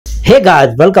Hey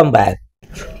guys, welcome back.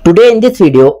 Today in this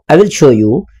video I will show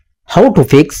you how to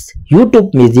fix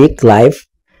YouTube Music Live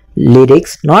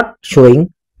lyrics not showing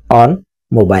on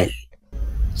mobile.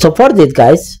 So for this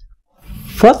guys,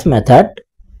 first method,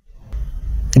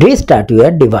 restart your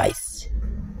device.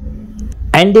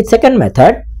 And the second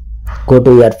method, go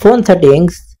to your phone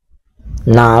settings.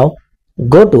 Now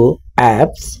go to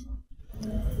apps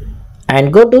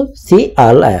and go to see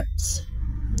all apps.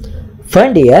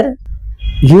 Find here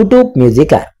YouTube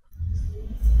Music app.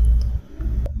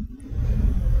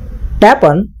 Tap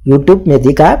on YouTube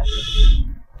Music app.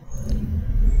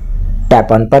 Tap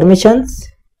on permissions.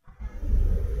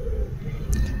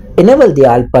 Enable the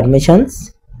all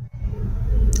permissions.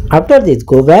 After this,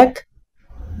 go back.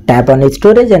 Tap on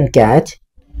storage and cache.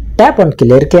 Tap on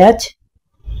clear cache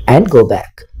and go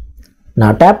back.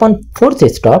 Now tap on force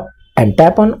stop and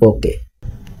tap on OK.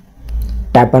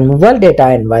 Tap on mobile data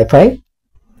and Wi-Fi.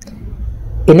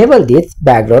 Enable this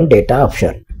background data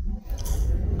option.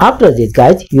 After this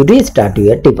guys, you restart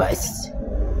your device.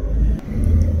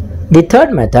 The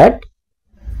third method,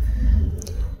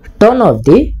 turn off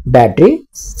the battery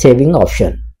saving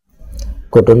option.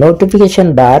 Go to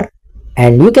notification bar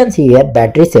and you can see here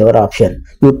battery saver option.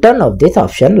 You turn off this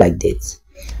option like this.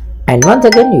 And once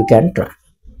again you can try.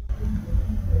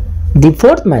 The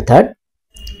fourth method,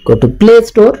 go to Play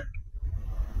Store.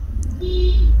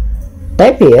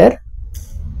 Type here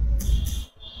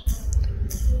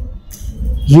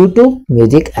YouTube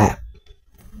Music app.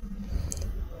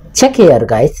 Check here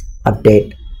guys,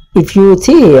 update. If you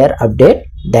see here update,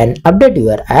 then update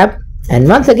your app and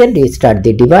once again restart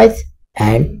the device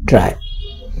and try.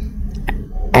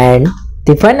 And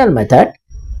the final method,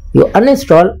 you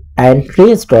uninstall and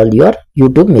reinstall your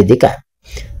YouTube Music app.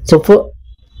 So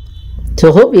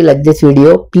hope you like this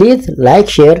video. Please like,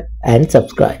 share and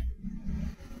subscribe.